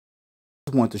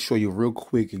I want to show you a real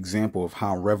quick example of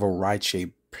how Revo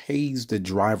Rideshare pays the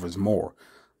drivers more.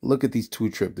 Look at these two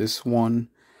trips. This one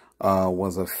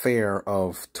was a fare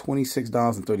of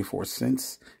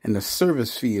 $26.34, and the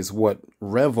service fee is what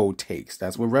Revo takes.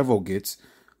 That's what Revo gets.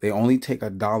 They only take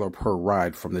 $1 per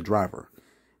ride from the driver,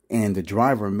 and the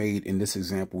driver made, in this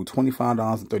example,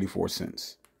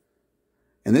 $25.34.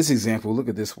 In this example, look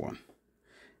at this one.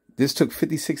 This took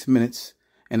 56 minutes.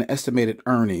 And the estimated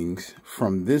earnings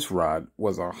from this ride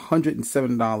was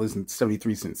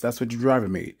 $107.73. That's what your driver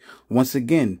made. Once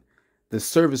again, the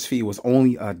service fee was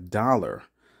only $1.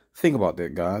 Think about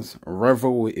that, guys.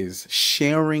 Revo is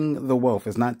sharing the wealth.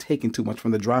 It's not taking too much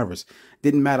from the drivers.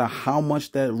 Didn't matter how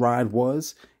much that ride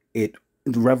was.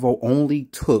 Revo only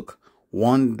took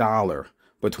 $1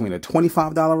 between a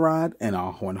 $25 ride and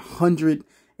a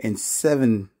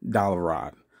 $107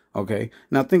 ride. Okay,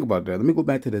 now think about that. Let me go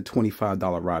back to the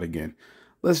 $25 ride again.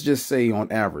 Let's just say on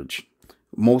average,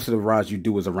 most of the rides you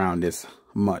do is around this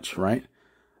much, right?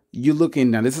 You're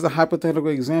looking, now this is a hypothetical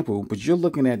example, but you're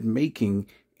looking at making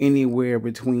anywhere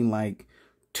between like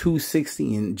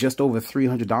 $260 and just over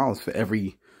 $300 for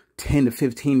every 10 to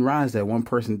 15 rides that one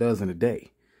person does in a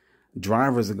day.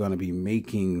 Drivers are going to be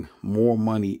making more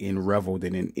money in Revo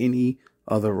than in any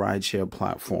other rideshare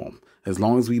platform, as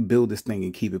long as we build this thing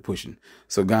and keep it pushing.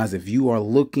 So guys, if you are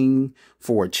looking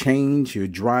for a change, you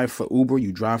drive for Uber,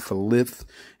 you drive for Lyft,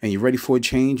 and you're ready for a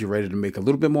change, you're ready to make a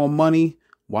little bit more money,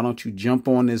 why don't you jump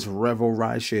on this Revo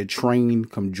Rideshare train,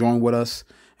 come join with us,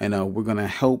 and we're going to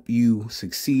help you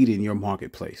succeed in your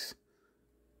marketplace.